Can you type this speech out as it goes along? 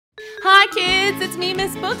Hi kids, it's me,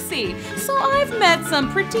 Miss Booksy. So I've met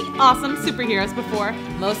some pretty awesome superheroes before,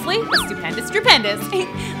 mostly the stupendous Drew Pendous.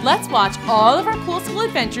 Let's watch all of our cool school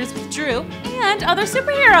adventures with Drew and other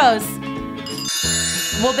superheroes.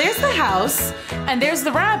 Well, there's the house, and there's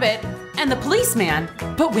the rabbit, and the policeman.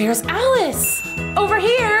 But where's Alice? Over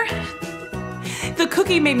here. The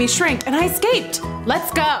cookie made me shrink, and I escaped.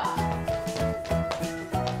 Let's go.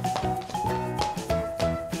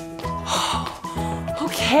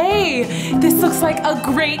 Okay, this looks like a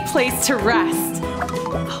great place to rest.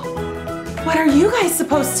 What are you guys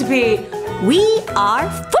supposed to be? We are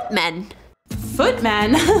footmen.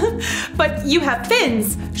 Footmen? But you have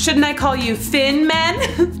fins. Shouldn't I call you Fin Men?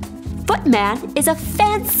 Footman is a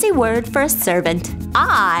fancy word for a servant.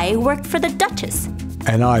 I work for the Duchess.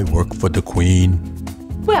 And I work for the Queen.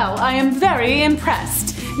 Well, I am very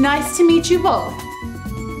impressed. Nice to meet you both.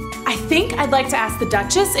 I think I'd like to ask the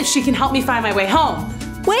Duchess if she can help me find my way home.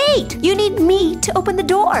 Wait, you need me to open the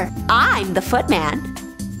door. I'm the footman.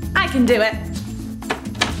 I can do it.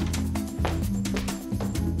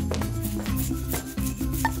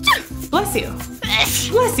 Bless you.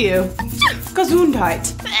 Bless you.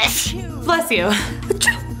 Gesundheit. Bless you.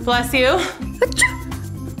 Bless you.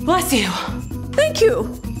 Bless you. Thank you.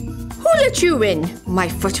 Who let you in? My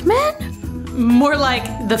footman? More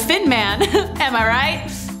like the Fin Man. Am I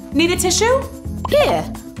right? Need a tissue? Here,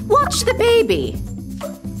 watch the baby.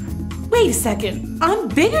 Wait a second. I'm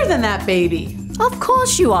bigger than that baby. Of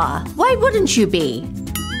course you are. Why wouldn't you be?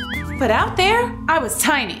 But out there, I was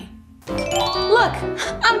tiny. Look,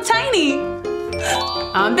 I'm tiny.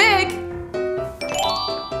 I'm big.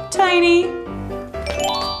 Tiny.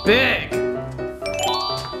 Big.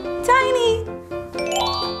 Tiny.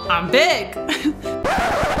 I'm big.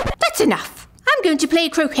 That's enough. I'm going to play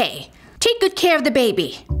croquet. Take good care of the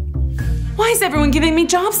baby. Why is everyone giving me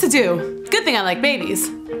jobs to do? Good thing I like babies.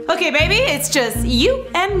 Okay, baby, it's just you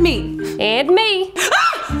and me. And me.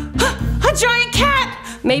 Ah! A giant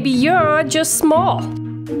cat! Maybe you're just small.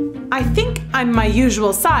 I think I'm my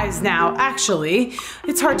usual size now, actually.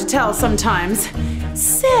 It's hard to tell sometimes.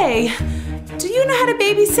 Say, do you know how to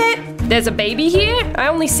babysit? There's a baby here? I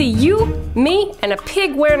only see you, me, and a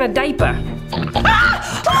pig wearing a diaper.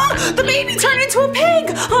 Ah! Ah! The baby turned into a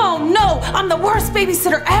pig! Oh no, I'm the worst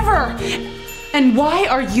babysitter ever! And why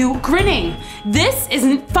are you grinning? This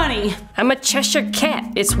isn't funny. I'm a Cheshire cat.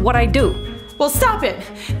 It's what I do. Well, stop it.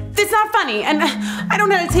 It's not funny, and I don't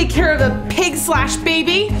know how to take care of a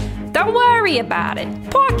pig/baby. Don't worry about it.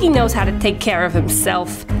 Porky knows how to take care of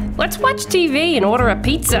himself. Let's watch TV and order a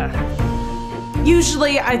pizza.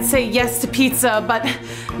 Usually I'd say yes to pizza, but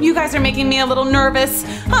you guys are making me a little nervous.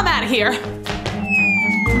 I'm out of here.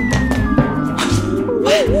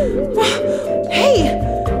 Hey,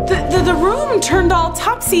 the room turned all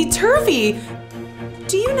topsy-turvy.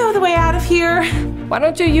 Do you know the way out of here? Why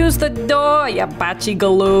don't you use the door, you batchy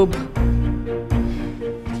galoob?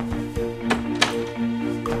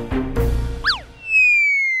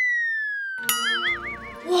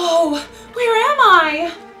 Whoa, where am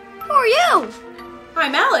I? Who are you?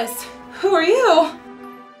 I'm Alice. Who are you?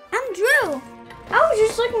 I'm Drew. I was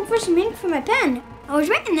just looking for some ink for my pen. I was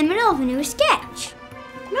right in the middle of a new sketch.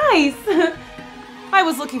 Nice. I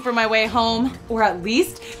was looking for my way home, or at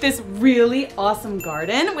least this really awesome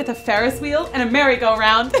garden with a Ferris wheel and a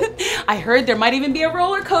merry-go-round. I heard there might even be a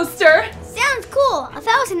roller coaster. Sounds cool. If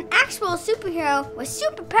I was an actual superhero with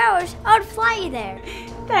superpowers, I would fly you there.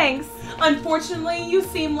 Thanks. Unfortunately, you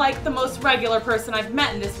seem like the most regular person I've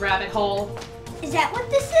met in this rabbit hole. Is that what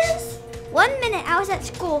this is? 1 minute I was at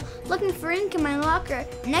school looking for ink in my locker.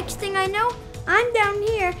 Next thing I know, I'm down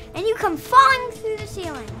here and you come falling through the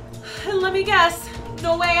ceiling. Let me guess.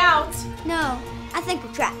 No way out. No, I think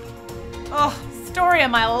we're trapped. Oh, story of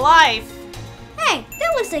my life. Hey,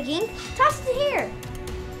 that looks like ink. Toss it here.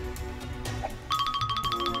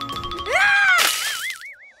 Ah!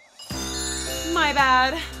 My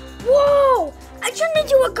bad. Whoa! I turned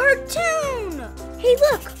into a cartoon! Hey,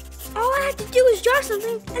 look! All I have to do is draw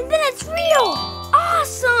something, and then it's real!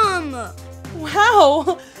 Awesome!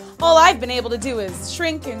 Wow! All I've been able to do is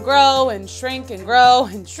shrink and grow and shrink and grow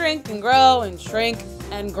and shrink and grow and shrink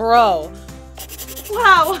and grow.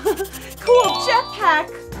 Wow! Cool jetpack!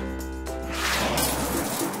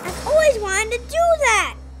 I've always wanted to do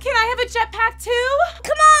that! Can I have a jetpack too?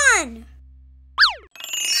 Come on!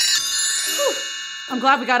 Whew. I'm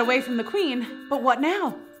glad we got away from the Queen, but what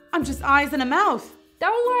now? I'm just eyes and a mouth.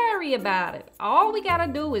 Don't worry about it. All we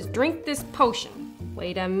gotta do is drink this potion.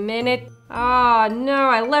 Wait a minute. Oh no,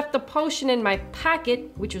 I left the potion in my pocket,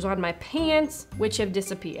 which was on my pants, which have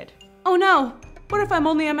disappeared. Oh no, what if I'm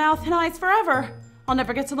only a mouth and eyes forever? I'll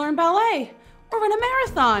never get to learn ballet or run a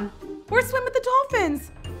marathon. or swim with the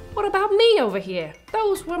dolphins. What about me over here?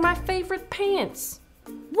 Those were my favorite pants.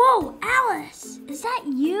 Whoa, Alice, is that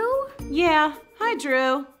you? Yeah, hi,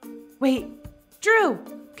 Drew. Wait, Drew,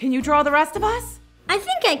 can you draw the rest of us? I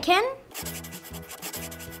think I can.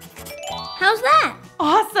 How's that?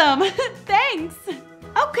 Awesome, thanks.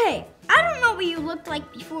 Okay, I don't know what you looked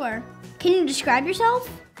like before. Can you describe yourself?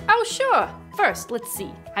 Oh, sure. First, let's see.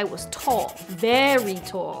 I was tall, very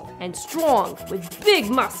tall, and strong with big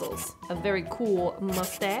muscles, a very cool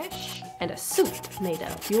mustache, and a suit made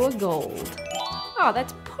of pure gold. Oh,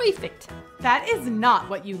 that's perfect. That is not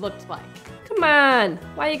what you looked like. Come on,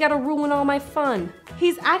 why you gotta ruin all my fun?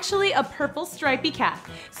 He's actually a purple stripy cat,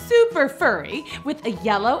 super furry, with a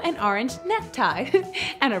yellow and orange necktie,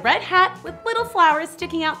 and a red hat with little flowers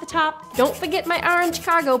sticking out the top. Don't forget my orange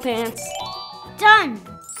cargo pants. Done.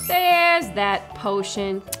 There's that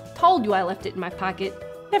potion. Told you I left it in my pocket.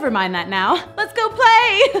 Never mind that now. Let's go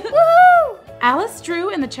play! Woohoo! Alice, Drew,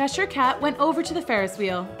 and the Cheshire Cat went over to the Ferris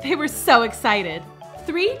wheel. They were so excited.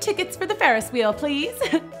 3 tickets for the Ferris wheel, please.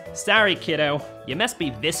 Sorry, kiddo. You must be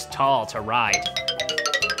this tall to ride.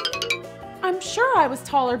 I'm sure I was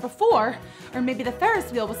taller before, or maybe the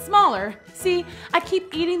Ferris wheel was smaller. See, I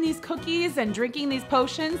keep eating these cookies and drinking these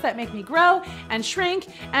potions that make me grow and shrink,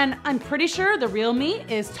 and I'm pretty sure the real me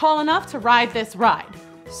is tall enough to ride this ride.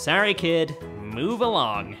 Sorry, kid. Move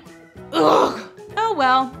along. Ugh! Oh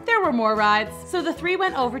well, there were more rides, so the 3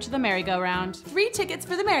 went over to the merry-go-round. 3 tickets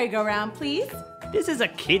for the merry-go-round, please. This is a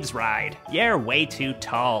kid's ride. You're way too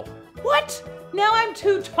tall. What? Now I'm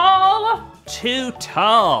too tall? Too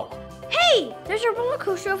tall. Hey, there's a roller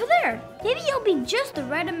coaster over there. Maybe you'll be just the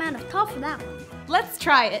right amount of tall for that one. Let's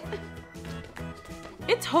try it.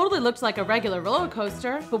 It totally looked like a regular roller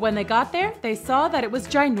coaster, but when they got there, they saw that it was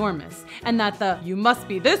ginormous, and that the "you must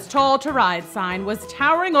be this tall to ride" sign was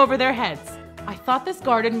towering over their heads. I thought this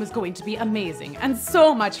garden was going to be amazing and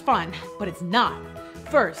so much fun, but it's not.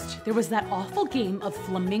 First, there was that awful game of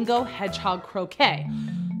flamingo hedgehog croquet.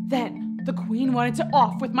 Then, the queen wanted to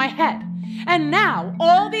off with my head. And now,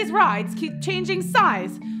 all these rides keep changing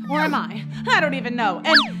size. Or am I? I don't even know.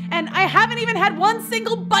 And I haven't even had one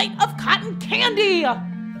single bite of cotton candy.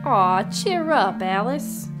 Aw, cheer up,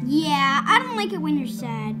 Alice. Yeah, I don't like it when you're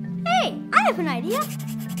sad. Hey, I have an idea.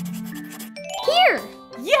 Here.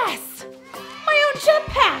 Yes! My own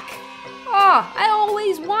jetpack! Aw, I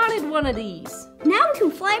always wanted one of these. Now we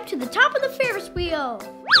can fly up to the top of the Ferris wheel.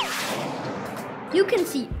 You can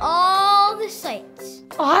see all the sights.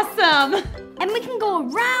 Awesome! And we can go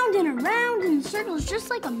around and around in circles just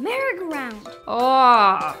like a merry-go-round.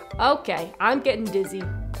 Aw, okay, I'm getting dizzy.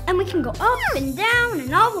 And we can go up and down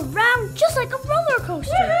and all around just like a roller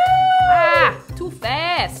coaster. Ah, too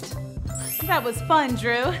fast. That was fun,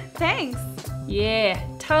 Drew. Thanks. Yeah,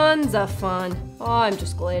 tons of fun. Oh, I'm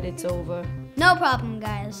just glad it's over. No problem,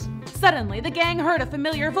 guys. Suddenly, the gang heard a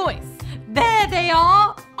familiar voice. There they are!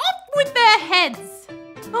 Up with their heads!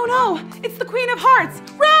 Oh no, it's the Queen of Hearts!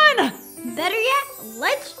 Run! Better yet,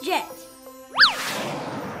 let's jet.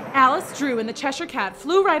 Alice, Drew, and the Cheshire Cat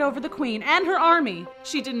flew right over the Queen and her army.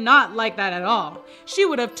 She did not like that at all. She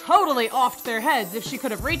would have totally offed their heads if she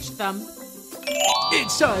could have reached them.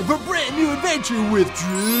 It's time for a brand new adventure with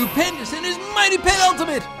Drew Pendous and his Mighty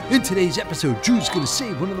Penultimate! In today's episode, Drew's gonna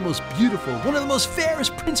save one of the most beautiful, one of the most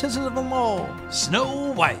fairest princesses of them all,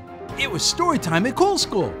 Snow White. It was story time at Cool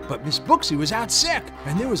School, but Miss Booksy was out sick,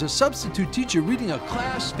 and there was a substitute teacher reading a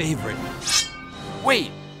class favorite. Wait,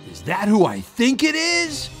 is that who I think it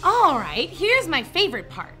is? All right, here's my favorite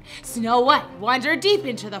part. Snow White wandered deep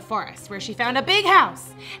into the forest where she found a big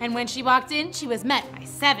house. And when she walked in, she was met by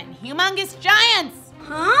 7 humongous giants.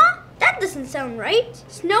 Huh? That doesn't sound right.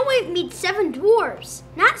 Snow White meets 7 dwarves,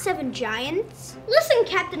 not 7 giants. Listen,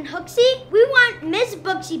 Captain Hooksy, we want Miss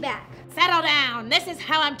Booksy back. Settle down. This is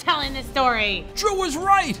how I'm telling this story. Drew was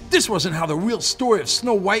right. This wasn't how the real story of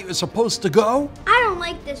Snow White was supposed to go. I don't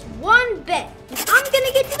like this one bit, and I'm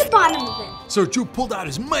gonna get to the bottom of it. So Drew pulled out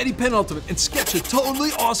his Mighty Penultimate and sketched a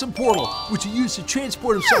totally awesome portal, which he used to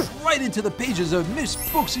transport himself right into the pages of Miss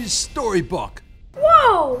Booksy's storybook.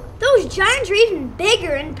 Whoa! Those giants are even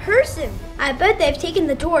bigger in person. I bet they've taken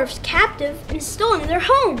the dwarves captive and stolen their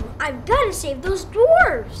home. I've got to save those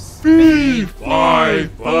dwarves. Fee-fi-fo-fum.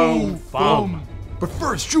 But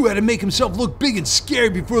first, Drew had to make himself look big and scary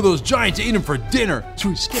before those giants ate him for dinner. So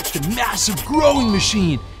he sketched a massive growing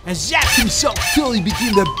machine and zapped himself till he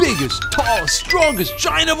became the biggest, tallest, strongest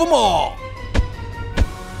giant of them all.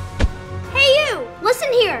 Hey you!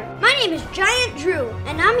 Listen here. My name is Giant Drew,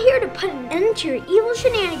 and I'm here to put an end to your evil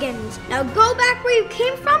shenanigans. Now go back where you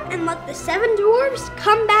came from and let the 7 dwarves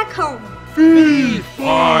come back home.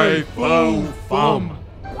 Fee-fi-fo-fum.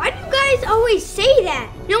 Why do you guys guys always say that?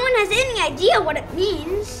 No one has any idea what it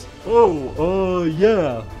means. Oh,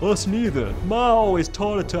 yeah, us neither. Ma always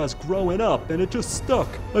taught it to us growing up, and it just stuck.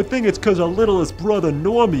 I think it's 'cause our littlest brother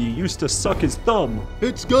Normie used to suck his thumb.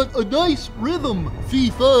 It's got a nice rhythm.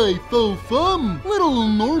 Fee-fi-fo-fum. Little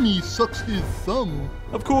Normie sucks his thumb.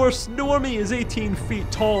 Of course, Normie is 18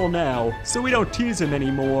 feet tall now, so we don't tease him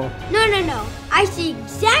anymore. No. I see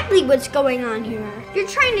exactly what's going on here. You're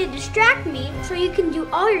trying to distract me so you can do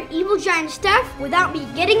all your evil giant stuff without me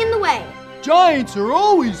getting in the way. Giants are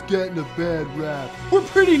always getting a bad rap. We're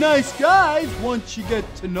pretty nice guys once you get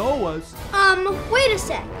to know us. Wait a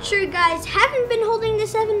sec. Sure you guys haven't been holding the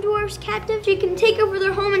 7 dwarfs captive so you can take over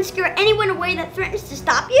their home and scare anyone away that threatens to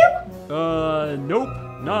stop you? Nope.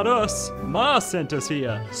 Not us. Ma sent us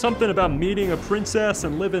here. Something about meeting a princess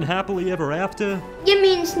and living happily ever after. You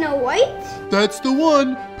mean Snow White? That's the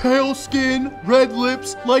one. Pale skin, red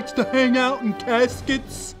lips, likes to hang out in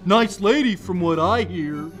caskets. Nice lady from what I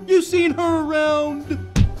hear. You seen her around?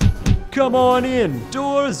 Come on in.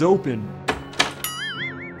 Doors open.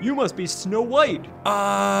 You must be Snow White.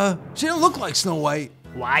 She don't look like Snow White.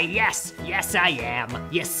 Why, yes I am.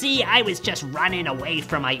 You see, I was just running away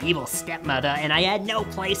from my evil stepmother and I had no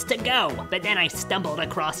place to go. But then I stumbled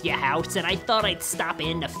across your house and I thought I'd stop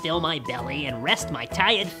in to fill my belly and rest my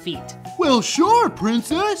tired feet. Well, sure,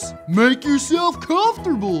 princess. Make yourself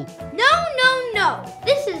comfortable. No.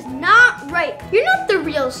 This is not right. You're not the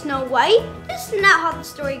real Snow White. This is not how the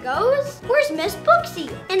story goes. Where's Miss Booksy?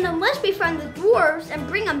 And unless we find the dwarves and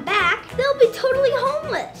bring them back, they'll be totally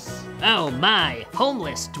homeless. Oh my,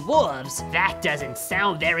 homeless dwarves? That doesn't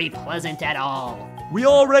sound very pleasant at all. We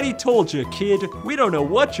already told you, kid. We don't know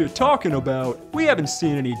what you're talking about. We haven't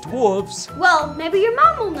seen any dwarves. Well, maybe your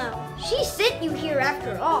mom will know. She sent you here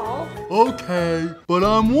after all. Okay, but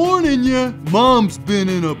I'm warning you, Mom's been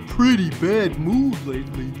in a pretty bad mood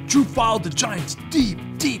lately. Drew followed the giants deep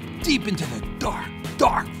into the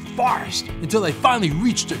dark forest until they finally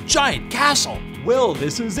reached a giant castle. Well,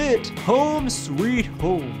 this is it. Home sweet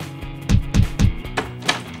home.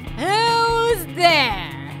 Who's there?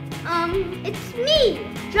 It's me,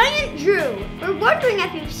 Giant Drew. We're wondering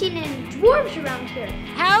if you've seen any dwarves around here.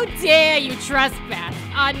 How dare you trespass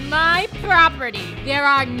on my property? There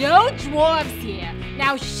are no dwarves here.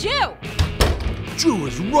 Now shoo! Drew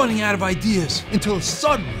was running out of ideas until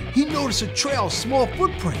suddenly he noticed a trail of small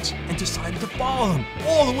footprints and decided to follow them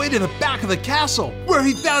all the way to the back of the castle, where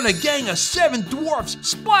he found a gang of 7 dwarfs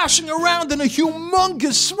splashing around in a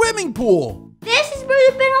humongous swimming pool. This is where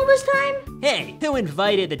you've been all this time? Hey, who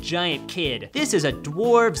invited the giant kid? This is a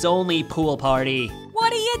dwarves only pool party.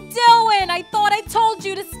 What are you doing? I thought I told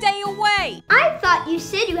you to stay away. I thought you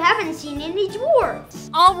said you haven't seen any dwarves.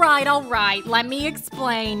 All right. Let me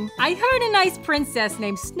explain. I heard a nice princess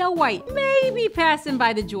named Snow White may be passing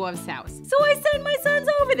by the dwarf's house. So I sent my sons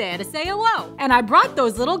over there to say hello. And I brought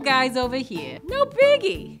those little guys over here. No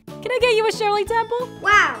biggie. Can I get you a Shirley Temple?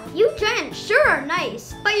 Wow, you giants sure are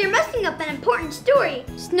nice. But you're messing up an important story.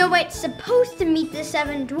 Snow White's supposed to meet the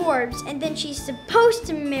 7 dwarves, and then she's supposed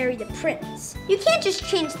to marry the prince. You can't just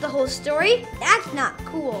change the whole story. That's not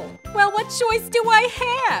cool. Well, what choice do I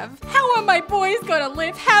have? How are my boys gonna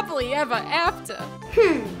live happily ever after?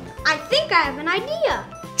 I think I have an idea.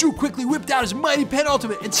 Drew quickly whipped out his mighty pen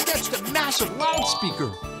ultimate and sketched a massive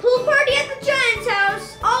loudspeaker. Pool party at the giant's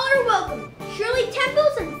house. All are welcome. Shirley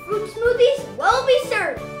Temples and fruit smoothies will be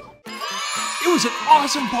served. It was an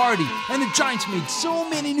awesome party, and the giants made so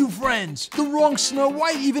many new friends. The wrong Snow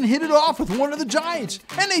White even hit it off with one of the giants,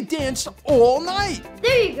 and they danced all night.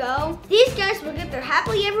 There you go. These guys will get their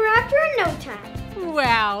happily ever after in no time.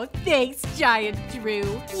 Wow, thanks, Giant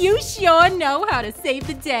Drew. You sure know how to save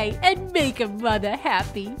the day and make a mother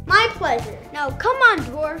happy. My pleasure. Now come on,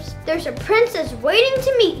 dwarves. There's a princess waiting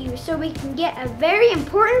to meet you so we can get a very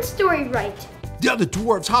important story right. The other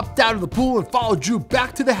dwarves hopped out of the pool and followed Drew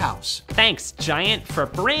back to the house. Thanks, Giant, for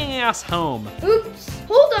bringing us home. Oops,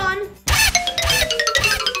 hold on.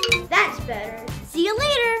 That's better. See you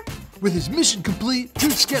later. With his mission complete, Drew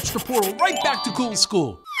sketched the portal right back to Cool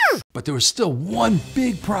School. But there was still one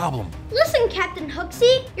big problem. Listen, Captain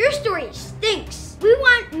Hooksy, your story stinks. We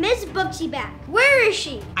want Miss Booksy back. Where is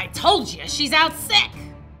she? I told you, she's out sick.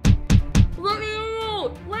 Let me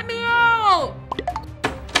out! Let me out!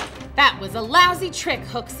 That was a lousy trick,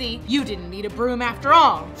 Hooksy. You didn't need a broom after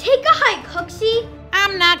all. Take a hike, Hooksy.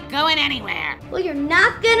 I'm not going anywhere. Well, you're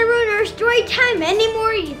not gonna ruin our story time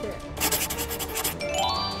anymore either.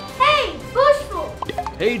 Hey, Bushful!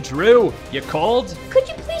 Hey, Drew, you called? Could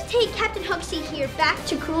you please take Captain Hooksy here back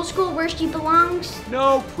to Cruel School where she belongs?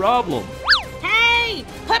 No problem. Hey,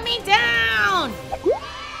 put me down!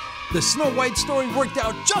 The Snow White story worked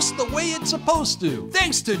out just the way it's supposed to,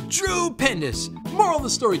 thanks to Drew Pendous. Moral of the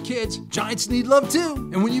story, kids, giants need love too.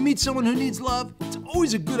 And when you meet someone who needs love, it's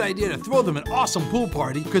always a good idea to throw them an awesome pool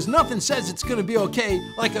party, because nothing says it's gonna be okay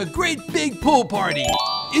like a great big pool party.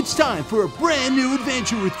 It's time for a brand new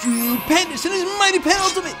adventure with Drew Pendous and his Mighty Pet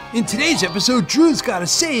Ultimate. In today's episode, Drew's gotta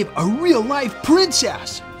save a real-life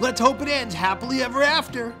princess. Let's hope it ends happily ever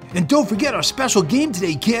after. And don't forget our special game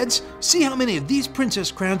today, kids. See how many of these princess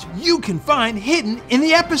crowns you can find hidden in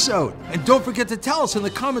the episode. And don't forget to tell us in the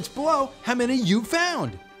comments below how many you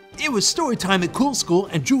found. It was story time at Cool School,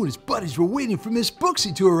 and Drew and his buddies were waiting for Miss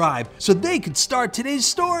Booksy to arrive so they could start today's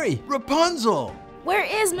story, Rapunzel. Where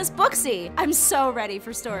is Miss Booksy? I'm so ready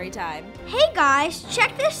for story time. Hey guys,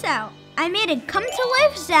 check this out. I made a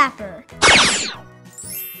come-to-life zapper.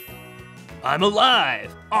 I'm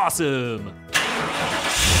alive! Awesome!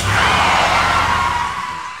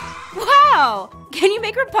 Wow! Can you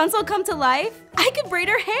make Rapunzel come to life? I could braid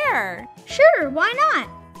her hair. Sure, why not?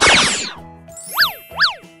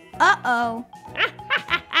 Uh-oh.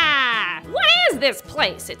 What is this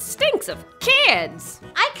place? It stinks of kids.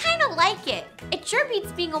 I kind of like it. It sure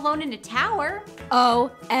beats being alone in a tower.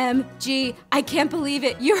 OMG, I can't believe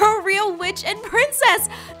it. You're a real witch and princess.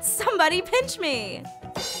 Somebody pinch me.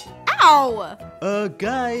 Ow!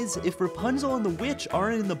 Guys, if Rapunzel and the witch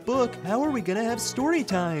aren't in the book, how are we gonna have story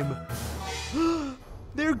time?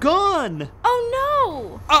 They're gone! Oh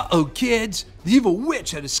no! Uh-oh, kids. The evil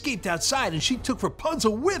witch had escaped outside and she took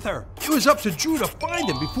Rapunzel with her. It was up to Drew to find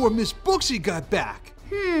him before Miss Booksy got back.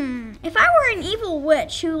 If I were an evil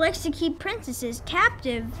witch who likes to keep princesses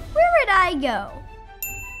captive, where would I go?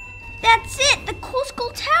 That's it, the Cool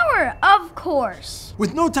School Tower, of course.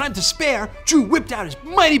 With no time to spare, Drew whipped out his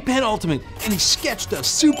Mighty Pet Ultimate and he sketched a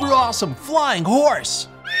super awesome flying horse.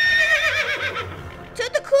 To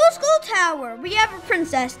the Cool School Tower, we have a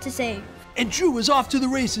princess to save. And Drew was off to the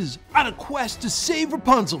races on a quest to save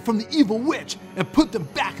Rapunzel from the evil witch and put them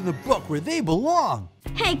back in the book where they belong.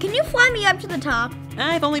 Hey, can you fly me up to the top?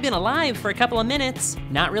 I've only been alive for a couple of minutes.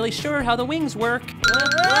 Not really sure how the wings work.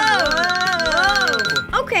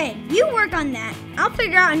 Okay, you work on that. I'll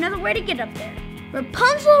figure out another way to get up there.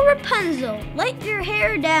 Rapunzel, Rapunzel, let your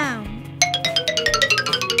hair down.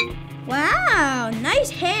 Wow, nice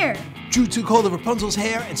hair. Drew took hold of Rapunzel's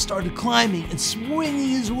hair and started climbing and swinging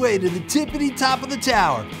his way to the tippity top of the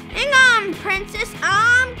tower. Hang on, princess,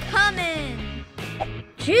 I'm coming.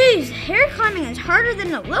 Jeez, hair climbing is harder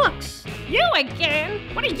than it looks. You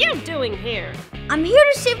again? What are you doing here? I'm here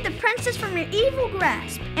to save the princess from your evil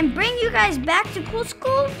grasp and bring you guys back to Cool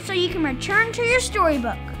School so you can return to your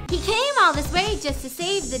storybook. He came all this way just to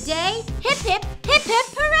save the day. Hip, hip, hip, hip,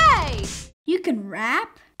 hooray! You can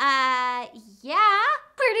rap? Yeah.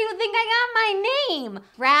 Where do you think I got my name?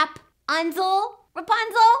 Rap-unzel?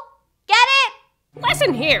 Rapunzel? Get it?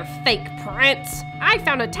 Listen here, fake prince. I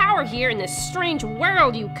found a tower here in this strange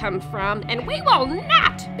world you come from, and we will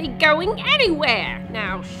not be going anywhere.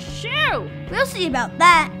 Now, shoo! We'll see about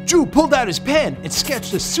that. Drew pulled out his pen and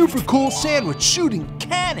sketched a super cool sandwich shooting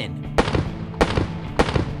cannon.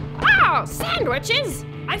 Oh, sandwiches!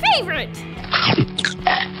 My favorite!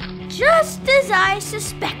 Just as I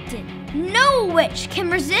suspected. No witch can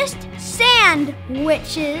resist sand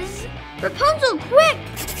witches. Rapunzel, quick!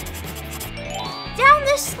 Down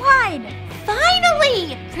this slide.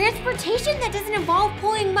 Finally! Transportation that doesn't involve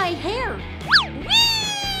pulling my hair.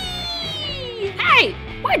 Whee! Hey,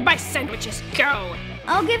 where'd my sandwiches go?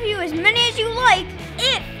 I'll give you as many as you like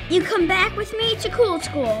if you come back with me to Cool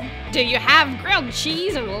School. Do you have grilled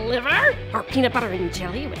cheese and liver? Or peanut butter and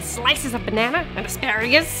jelly with slices of banana and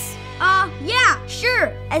asparagus? Yeah,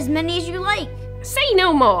 sure. As many as you like. Say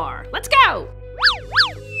no more. Let's go.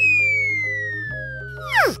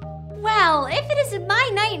 Well, if it isn't my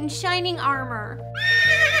knight in shining armor.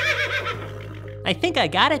 I think I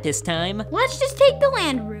got it this time. Let's just take the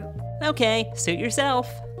land route. Okay, suit yourself.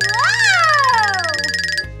 Whoa!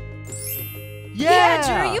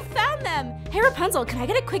 Yeah, Drew, you found them. Hey, Rapunzel, can I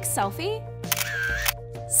get a quick selfie?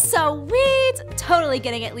 Sweet! Totally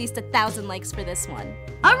getting at least 1,000 likes for this one.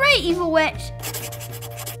 All right, evil witch.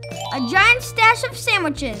 A giant stash of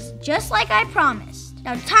sandwiches, just like I promised.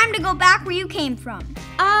 Now time to go back where you came from.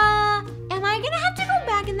 Am I gonna have to go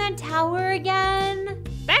back in that tower again?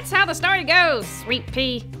 That's how the story goes, Sweet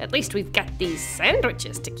Pea. At least we've got these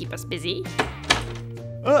sandwiches to keep us busy.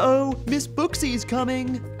 Uh-oh, Miss Booksy's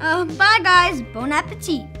coming. Bye guys, bon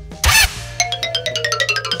appetit.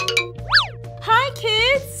 Hi,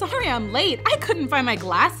 kids. Sorry I'm late. I couldn't find my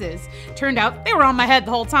glasses. Turned out they were on my head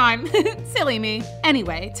the whole time. Silly me.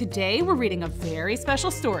 Anyway, today we're reading a very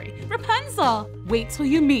special story, Rapunzel. Wait till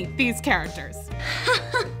you meet these characters.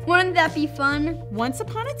 Wouldn't that be fun? Once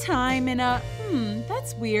upon a time in a,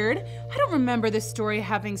 that's weird. I don't remember this story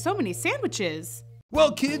having so many sandwiches.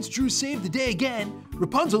 Well, kids, Drew saved the day again.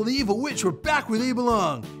 Rapunzel and the evil witch were back where they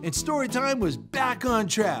belong, and Storytime was back on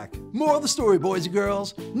track. Moral of the story, boys and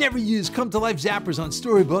girls, never use come-to-life zappers on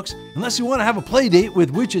storybooks unless you want to have a play date with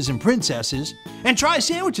witches and princesses. And try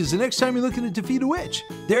sandwiches the next time you're looking to defeat a witch.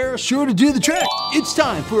 They're sure to do the trick. It's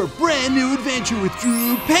time for a brand new adventure with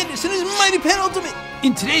Drew Pendous and his mighty pen ultimate.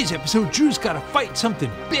 In today's episode, Drew's got to fight something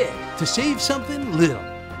big to save something little.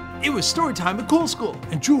 It was story time at Cool School,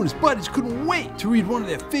 and Drew and his buddies couldn't wait to read one of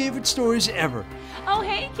their favorite stories ever. Oh,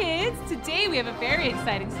 hey kids! Today we have a very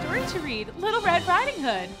exciting story to read, Little Red Riding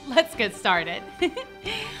Hood. Let's get started.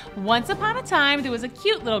 Once upon a time, there was a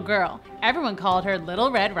cute little girl. Everyone called her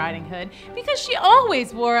Little Red Riding Hood because she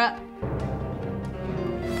always wore a...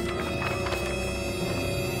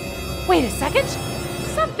 Wait a second!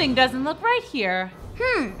 Something doesn't look right here.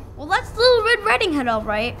 Well, that's Little Red Riding Hood, all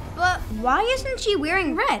right. But why isn't she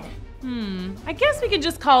wearing red? I guess we could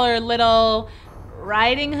just call her Little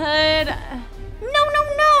Riding Hood.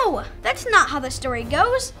 No! That's not how the story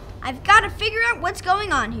goes. I've got to figure out what's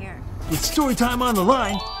going on here. With story time on the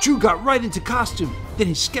line, Drew got right into costume. Then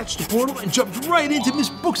he sketched a portal and jumped right into Miss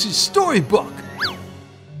Booksy's storybook.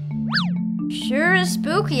 Sure is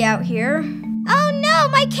spooky out here. Oh no,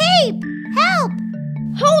 my cape! Help!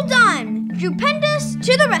 Hold on! Drew Pendous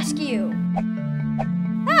to the rescue!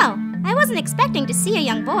 Oh, I wasn't expecting to see a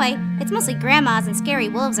young boy. It's mostly grandmas and scary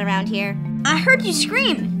wolves around here. I heard you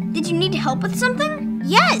scream. Did you need help with something?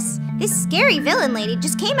 Yes! This scary villain lady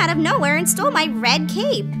just came out of nowhere and stole my red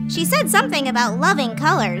cape. She said something about loving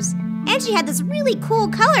colors. And she had this really cool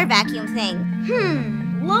color vacuum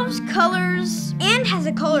thing. Loves colors and has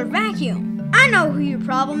a color vacuum. I know who your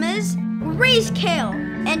problem is. Ray's Kale.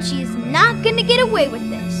 And she's not gonna get away with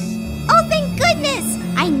this. Oh, thank goodness!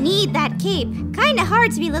 I need that cape. Kinda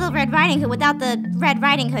hard to be Little Red Riding Hood without the Red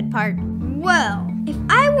Riding Hood part. Well, if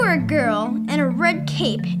I were a girl in a red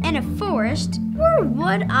cape in a forest, where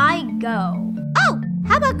would I go? Oh,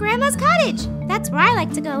 how about Grandma's cottage? That's where I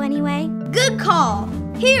like to go anyway. Good call.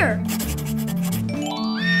 Here.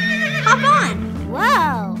 Hop on.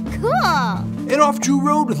 Whoa, cool. And off Drew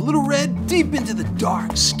rode with Little Red deep into the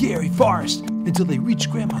dark, scary forest until they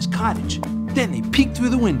reached Grandma's cottage. Then they peeked through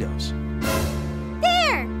the windows.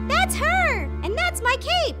 There, that's her. And that's my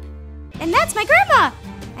cape. And that's my grandma,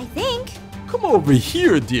 I think. Come over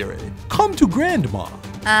here, dearie. Come to Grandma.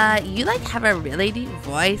 You like have a really deep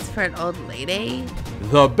voice for an old lady?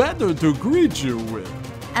 The better to greet you with.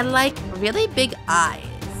 And like really big eyes.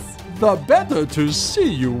 The better to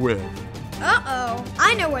see you with. Uh-oh,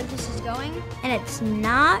 I know where this is going, and it's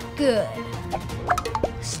not good.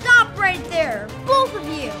 Stop right there, both of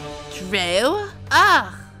you. Drew?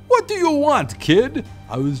 Ugh. What do you want, kid?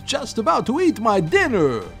 I was just about to eat my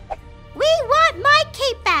dinner. We want my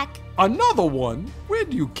cape back. Another one? Where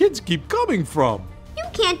do you kids keep coming from? You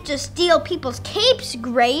can't just steal people's capes,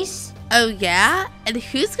 Grace. Oh yeah? And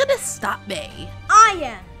who's gonna stop me? I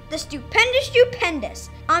am, the stupendous Drew Pendous,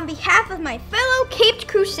 on behalf of my fellow caped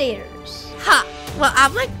crusaders. Ha! Well,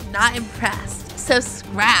 I'm like not impressed, so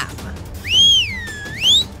scrap.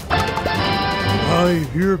 I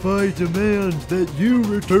hereby demand that you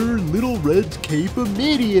return Little Red's cape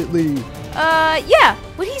immediately. Yeah,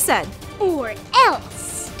 what he said. Or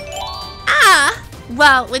else. Ah!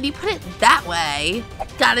 Well, when you put it that way,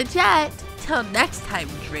 got a jet. Till next time,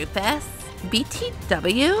 Drufus.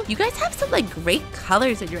 BTW, you guys have some like great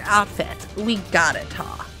colors in your outfit. We gotta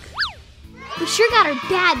talk. We sure got her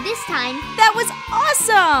bad this time. That was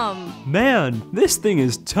awesome! Man, this thing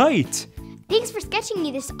is tight. Thanks for sketching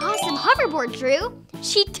me this awesome hoverboard, Drew.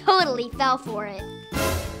 She totally fell for it.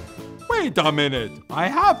 Wait a minute. I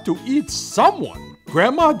have to eat someone.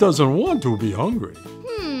 Grandma doesn't want to be hungry.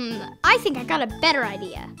 I think I got a better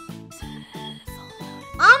idea.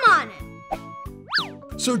 I'm on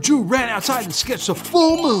it. So Drew ran outside and sketched a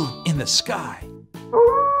full moon in the sky.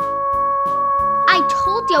 I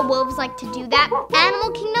told you wolves like to do that.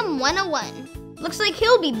 Animal Kingdom 101. Looks like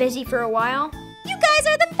he'll be busy for a while. You guys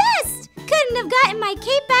are the best! Couldn't have gotten my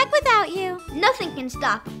cape back without you. Nothing can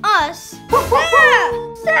stop us.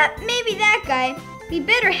 Except maybe that guy. We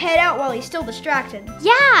better head out while he's still distracted.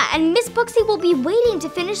 Yeah, and Miss Booksy will be waiting to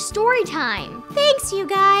finish story time. Thanks, you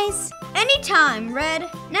guys. Anytime, Red.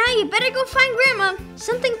 Now you better go find Grandma.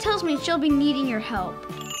 Something tells me she'll be needing your help.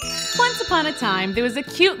 Once upon a time, there was a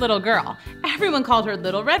cute little girl. Everyone called her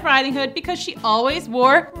Little Red Riding Hood because she always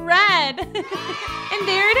wore red. And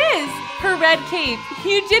there it is, her red cape.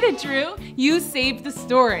 You did it, Drew. You saved the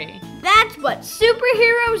story. That's what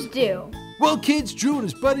superheroes do. Well, kids, Drew and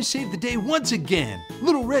his buddies saved the day once again.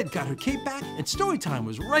 Little Red got her cape back, and Storytime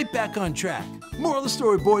was right back on track. Moral of the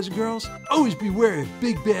story, boys and girls, always beware of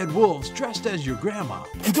big bad wolves dressed as your grandma.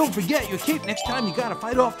 And don't forget your cape next time you gotta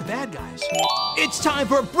fight off the bad guys. It's time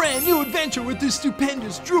for a brand new adventure with the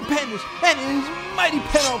stupendous Drew Pendous and his mighty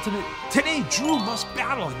penultimate. Today, Drew must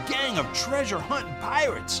battle a gang of treasure-hunting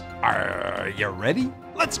pirates. Are you ready?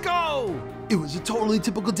 Let's go! It was a totally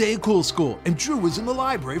typical day at Cool School, and Drew was in the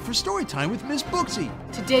library for story time with Miss Booksy.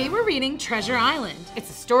 Today we're reading Treasure Island. It's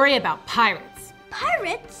a story about pirates.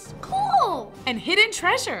 Pirates? Cool! And hidden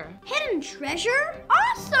treasure. Hidden treasure?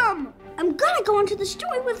 Awesome! I'm gonna go into the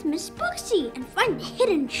story with Miss Booksy and find the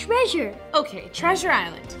hidden treasure. Okay, Treasure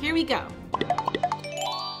Island, here we go.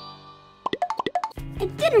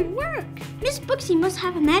 It didn't work. Miss Booksy must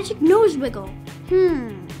have a magic nose wiggle.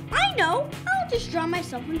 I know. I'll just draw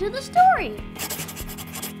myself into the story.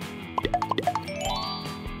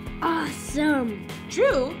 Awesome.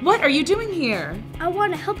 Drew, what are you doing here? I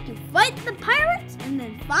want to help you fight the pirates and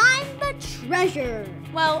then find the treasure.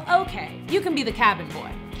 Well, okay. You can be the cabin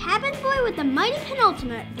boy. Cabin boy with the mighty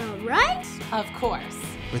penultimate, though, right? Of course.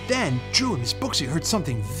 But then, Drew and Miss Booksy heard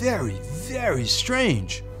something very, very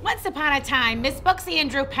strange. Once upon a time, Miss Booksy and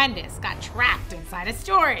Drew Pendous got trapped inside a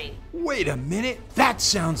story. Wait a minute, that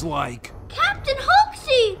sounds like... Captain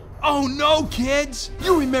Hoaxy! Oh no, kids!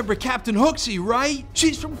 You remember Captain Hoaxy, right?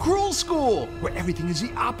 She's from Cruel School, where everything is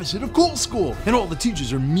the opposite of Cool School, and all the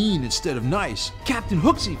teachers are mean instead of nice. Captain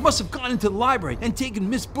Hoaxy must have gone into the library and taken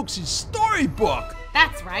Miss Booksy's storybook.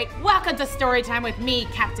 That's right. Welcome to Storytime with me,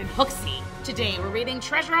 Captain Hoaxy. Today we're reading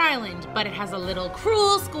Treasure Island, but it has a little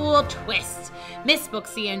Cruel School twist. Miss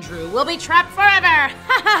Booksy and Drew will be trapped forever!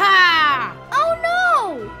 Ha ha ha! Oh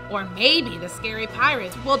no! Or maybe the scary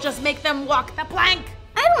pirates will just make them walk the plank.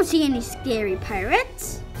 I don't see any scary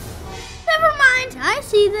pirates. Never mind, I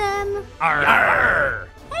see them. Arr!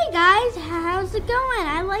 Hey guys, how's it going?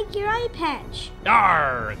 I like your eye patch.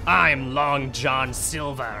 Arr! I'm Long John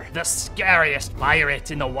Silver, the scariest pirate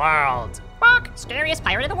in the world. Fuck, scariest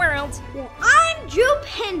pirate in the world. Well, I'm Drew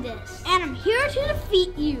Pendous, and I'm here to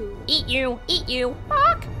defeat you. Eat you, eat you.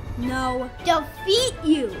 Fuck. No, defeat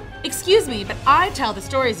you. Excuse me, but I tell the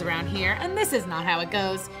stories around here, and this is not how it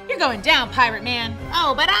goes. You're going down, Pirate Man.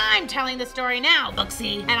 Oh, but I'm telling the story now,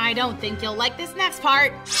 Booksy, and I don't think you'll like this next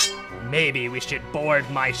part. Maybe we should board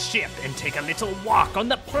my ship and take a little walk on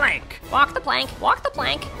the plank. Walk the plank, walk the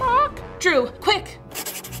plank, walk. Drew, quick.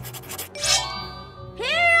 Here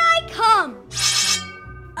I come.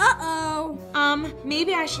 Uh-oh.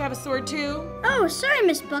 Maybe I should have a sword too. Oh, sorry,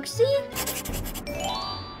 Miss Booksy.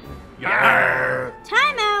 Yarr.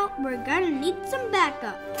 Time out. We're gonna need some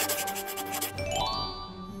backup.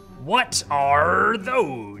 What are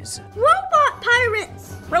those? Robot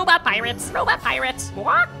pirates. Robot pirates, robot pirates.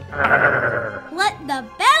 What? Let the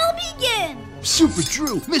battle begin. Super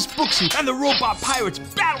Drew, Miss Booksy, and the robot pirates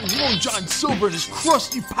battled Long John Silver and his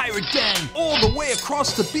crusty pirate gang all the way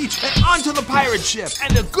across the beach and onto the pirate ship,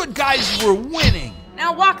 and the good guys were winning.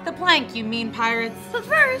 Now walk the plank, you mean pirates. But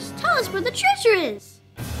first, tell us where the treasure is.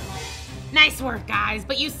 Nice work, guys,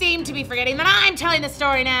 but you seem to be forgetting that I'm telling the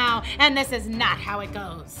story now, and this is not how it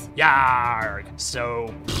goes. Yarg.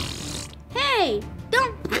 So... Hey,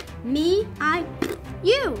 don't me, I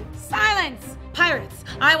you. Silence! Pirates,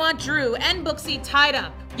 I want Drew and Booksy tied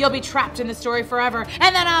up. You'll be trapped in the story forever,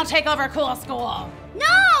 and then I'll take over Cool School.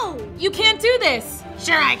 No! You can't do this.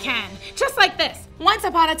 Sure I can. Just like this. Once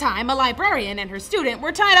upon a time, a librarian and her student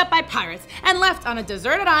were tied up by pirates and left on a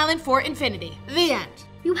deserted island for infinity. The end.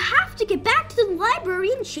 You have to get back to the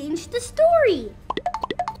library and change the story.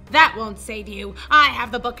 That won't save you. I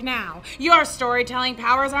have the book now. Your storytelling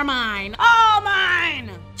powers are mine. All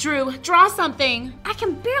mine! Drew, draw something. I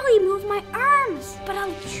can barely move my arms, but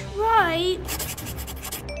I'll try.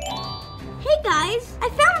 Hey guys, I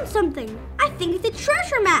found something. I think it's a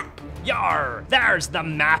treasure map. Yar! There's the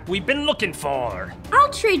map we've been looking for.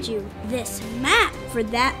 I'll trade you this map for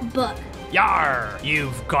that book. Yar!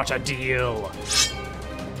 You've got a deal.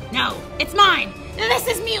 No, it's mine. This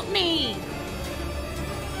is mutiny.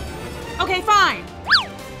 Okay, fine.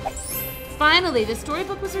 Finally, the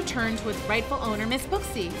storybook was returned to its rightful owner, Miss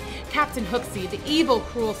Booksy. Captain Hoaxy, the evil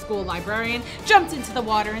Cruel School librarian, jumped into the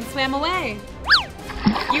water and swam away.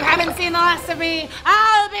 You haven't seen the last of me.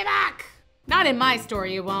 I'll be back. Not in my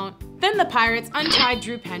story, you won't. Then the pirates untied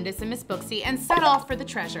Drew Pendous and Miss Booksy and set off for the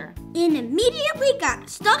treasure. And immediately got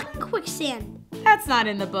stuck in quicksand. That's not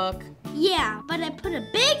in the book. Yeah, but I put a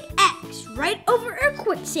big X right over a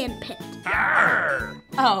quicksand pit. Arr!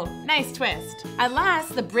 Oh, nice twist. At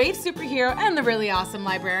last, the brave superhero and the really awesome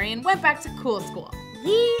librarian went back to Cool School.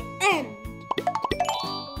 The end.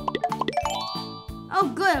 Oh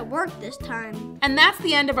good, it worked this time. And that's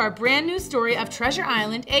the end of our brand new story of Treasure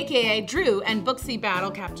Island, aka Drew and Booksy battle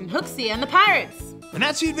Captain Hooksy and the pirates. And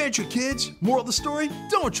that's the adventure, kids. Moral of the story,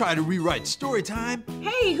 don't try to rewrite story time.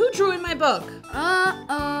 Hey, who drew in my book?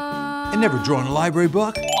 And never draw in a library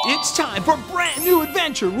book. It's time for a brand new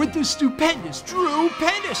adventure with the stupendous Drew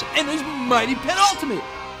Pendous and his mighty penultimate.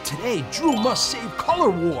 Today, Drew must save Color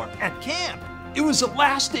War at camp. It was the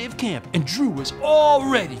last day of camp, and Drew was all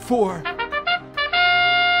ready for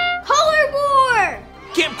Color War!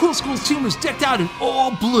 Camp Cool School's team was decked out in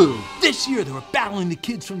all blue. This year, they were battling the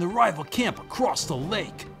kids from the rival camp across the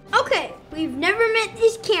lake. Okay, we've never met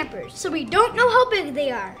these campers, so we don't know how big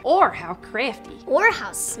they are. Or how crafty. Or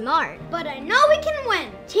how smart. But I know we can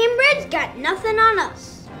win. Team Red's got nothing on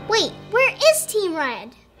us. Wait, where is Team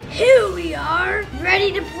Red? Here we are,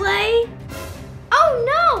 ready to play. Oh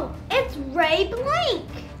no, it's Ray Blank.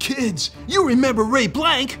 Kids, you remember Ray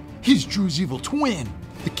Blank? He's Drew's evil twin.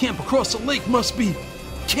 The camp across the lake must be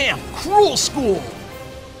Camp Cruel School.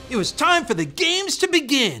 It was time for the games to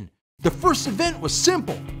begin. The first event was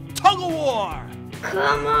simple, tug of war.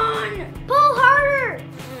 Come on, pull harder.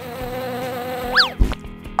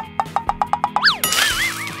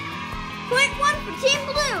 Point one for Team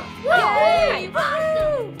Blue. Yay!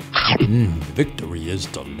 Victory is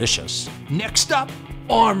delicious. Next up,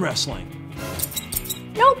 arm wrestling.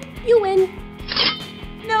 Nope, you win.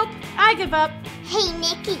 Nope, I give up. Hey,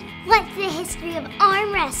 Nikki, what's the history of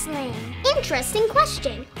arm wrestling? Interesting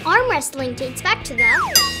question. Arm wrestling dates back to the...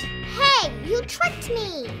 Hey, you tricked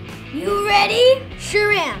me. You ready?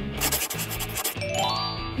 Sure am.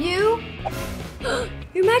 You?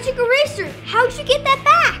 Your magic eraser. How'd you get that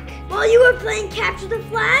back? While you were playing Capture the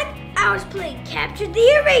Flag, I was playing Capture the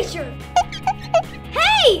Eraser.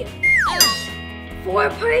 Hey! 4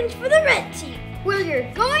 points for the red team. Well,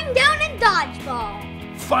 you're going down in dodgeball.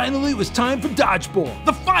 Finally, it was time for dodgeball,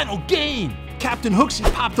 the final game. Captain Hooksy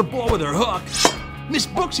popped the ball with her hook. Miss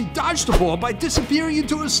Booksy dodged the ball by disappearing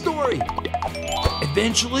into a story.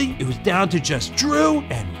 Eventually, it was down to just Drew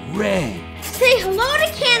and Ray. Say hello to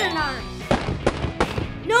Cannon Arm.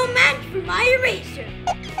 No match for my eraser.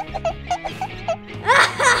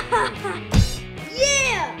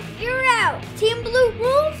 Yeah, you're out. Team Blue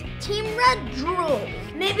rules, Team Red drools.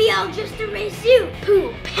 Maybe I'll just erase you,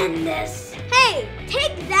 Pooh Pendous. Hey,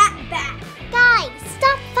 take that back. Guys,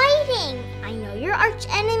 stop fighting. I know you're arch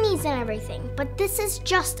enemies and everything, but this is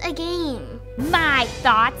just a game. My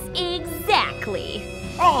thoughts exactly.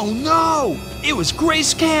 Oh no! It was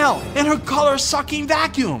Grace Kale and her color-sucking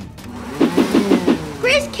vacuum.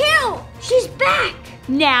 Grace Carol, she's back.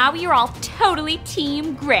 Now you're all totally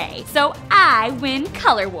Team Gray, so I win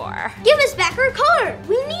Color War. Give us back our color.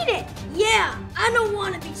 We need it. Yeah, I don't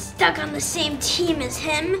want to be stuck on the same team as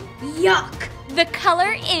him. Yuck. The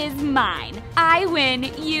color is mine. I win,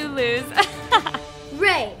 you lose.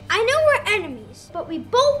 Ray, I know we're enemies, but we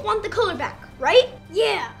both want the color back, right?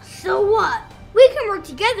 Yeah, so what? We can work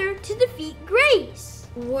together to defeat Grace.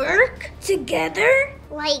 Work together?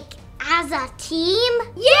 Like, as a team?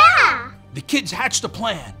 Yeah! The kids hatched a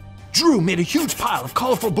plan. Drew made a huge pile of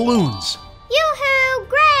colorful balloons. Yoo-hoo,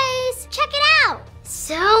 Grace, check it out.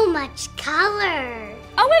 So much color.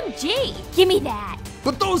 OMG, give me that.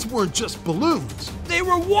 But those weren't just balloons. They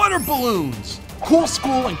were water balloons. Cool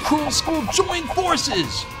School and Cruel School joined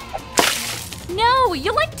forces. No,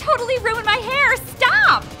 you'll like totally ruin my hair.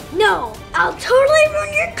 Stop. No, I'll totally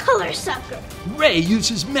ruin your color sucker. Ray used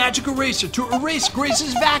his magic eraser to erase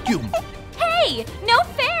Grace's vacuum. Hey, no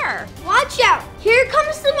fair. Watch out, here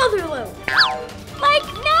comes the mother load. Like,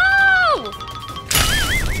 no.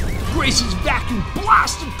 Grace's vacuum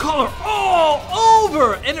blasted color all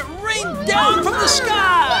over, and it rained down from the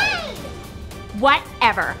sky.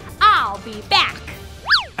 Whatever, I'll be back.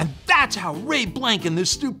 And that's how Ray Blank and the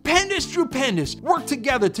stupendous Drew Pendous worked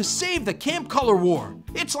together to save the Camp Color War.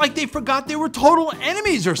 It's like they forgot they were total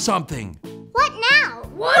enemies or something. What now?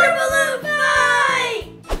 Water balloon fight!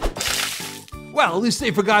 Well, at least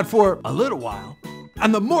they forgot for a little while.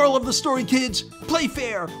 And the moral of the story, kids, play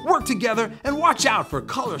fair, work together, and watch out for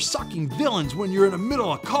color-sucking villains when you're in the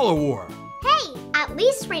middle of Color War. Hey, at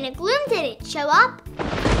least Raina Gloom didn't show up.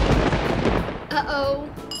 Uh-oh.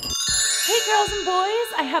 Hey girls and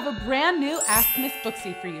boys, I have a brand new Ask Miss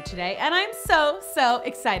Booksy for you today, and I'm so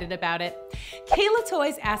excited about it. Kayla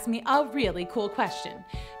Toys asked me a really cool question.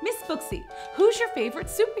 Miss Booksy, who's your favorite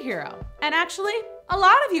superhero? And actually, a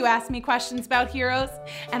lot of you ask me questions about heroes,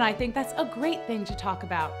 and I think that's a great thing to talk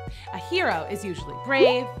about. A hero is usually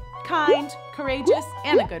brave, kind, courageous,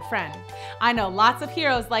 and a good friend. I know lots of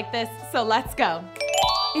heroes like this, so let's go.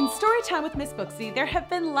 In Storytime with Miss Booksy, there have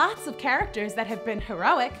been lots of characters that have been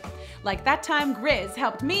heroic. Like that time Grizz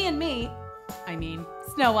helped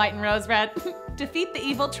Snow White and Rose Red, defeat the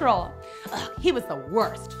evil troll. Ugh, he was the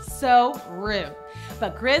worst, so rude.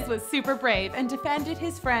 But Grizz was super brave and defended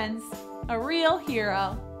his friends. A real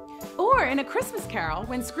hero. Or in A Christmas Carol,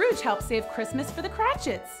 when Scrooge helped save Christmas for the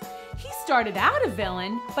Cratchits. He started out a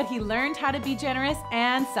villain, but he learned how to be generous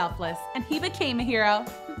and selfless, and he became a hero.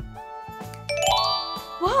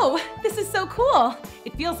 Whoa, this is so cool.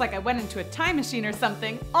 It feels like I went into a time machine or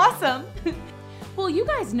something. Awesome. Well, you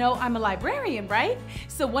guys know I'm a librarian, right?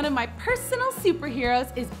 So one of my personal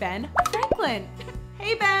superheroes is Ben Franklin.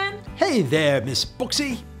 Hey, Ben. Hey there, Miss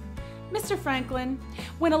Booksy. Mr. Franklin,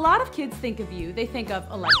 when a lot of kids think of you, they think of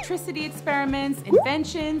electricity experiments,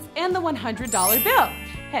 inventions, and the $100 bill.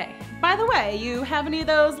 Hey, by the way, you have any of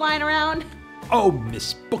those lying around? Oh,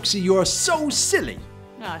 Miss Booksy, you're so silly.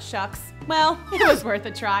 Aw, shucks. Well, it was worth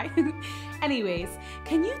a try. Anyways,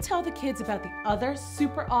 can you tell the kids about the other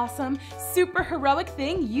super awesome, super heroic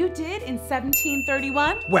thing you did in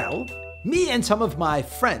 1731? Well, me and some of my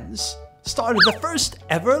friends started the first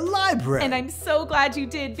ever library. And I'm so glad you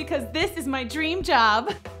did, because this is my dream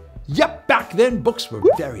job. Yep, back then books were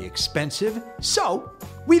very expensive, so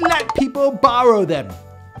we let people borrow them,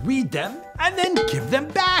 read them, and then give them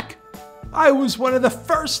back. I was one of the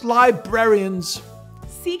first librarians.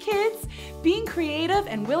 See, kids? Being creative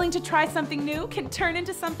and willing to try something new can turn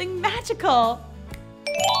into something magical.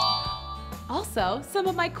 Also, some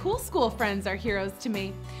of my cool school friends are heroes to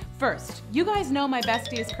me. First, you guys know my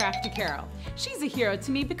bestie is Crafty Carol. She's a hero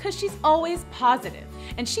to me because she's always positive,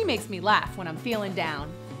 and she makes me laugh when I'm feeling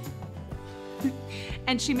down.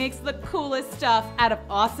 And she makes the coolest stuff out of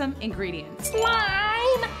awesome ingredients.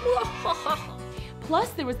 Slime!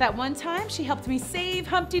 Plus, there was that one time she helped me save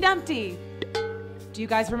Humpty Dumpty. Do you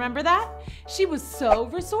guys remember that? She was so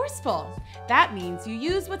resourceful. That means you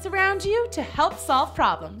use what's around you to help solve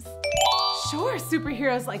problems. Sure,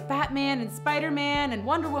 superheroes like Batman and Spider-Man and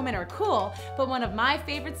Wonder Woman are cool, but one of my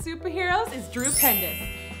favorite superheroes is Drew Pendous.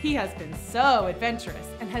 He has been so adventurous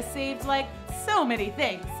and has saved like so many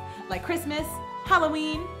things, like Christmas,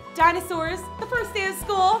 Halloween, dinosaurs, the first day of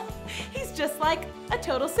school. He's just like a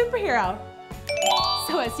total superhero.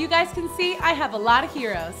 So as you guys can see, I have a lot of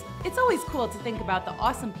heroes. It's always cool to think about the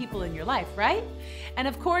awesome people in your life, right? And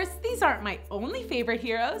of course, these aren't my only favorite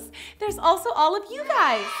heroes. There's also all of you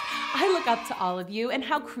guys. I look up to all of you and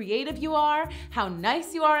how creative you are, how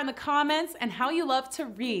nice you are in the comments, and how you love to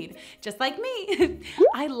read, just like me.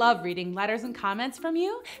 I love reading letters and comments from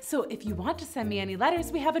you. So if you want to send me any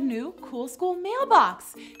letters, we have a new Cool School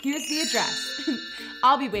mailbox. Here's the address.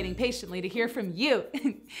 I'll be waiting patiently to hear from you.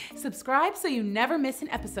 Subscribe so you never miss an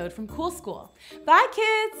episode from Cool School. Bye,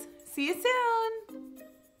 kids. See you soon.